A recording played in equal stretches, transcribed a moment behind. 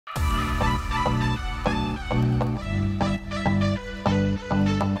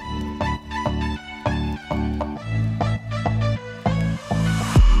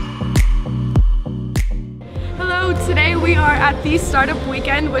Today we are at the Startup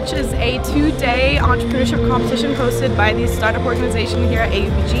Weekend, which is a 2-day entrepreneurship competition hosted by the startup organization here at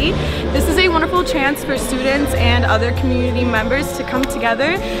AUBG. This is a wonderful chance for students and other community members to come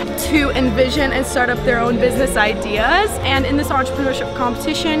together to envision and start up their own business ideas. And in this entrepreneurship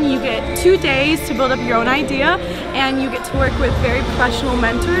competition, you get 2 days to build up your own idea, and you get to work with very professional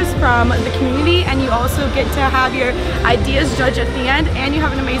mentors from the community, and you also get to have your ideas judged at the end, and you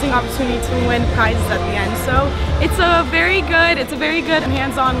have an amazing opportunity to win prizes at the end. So it's a very good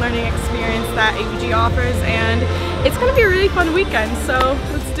hands-on learning experience that AUBG offers, and it's going to be a really fun weekend, so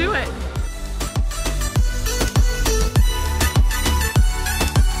let's do it.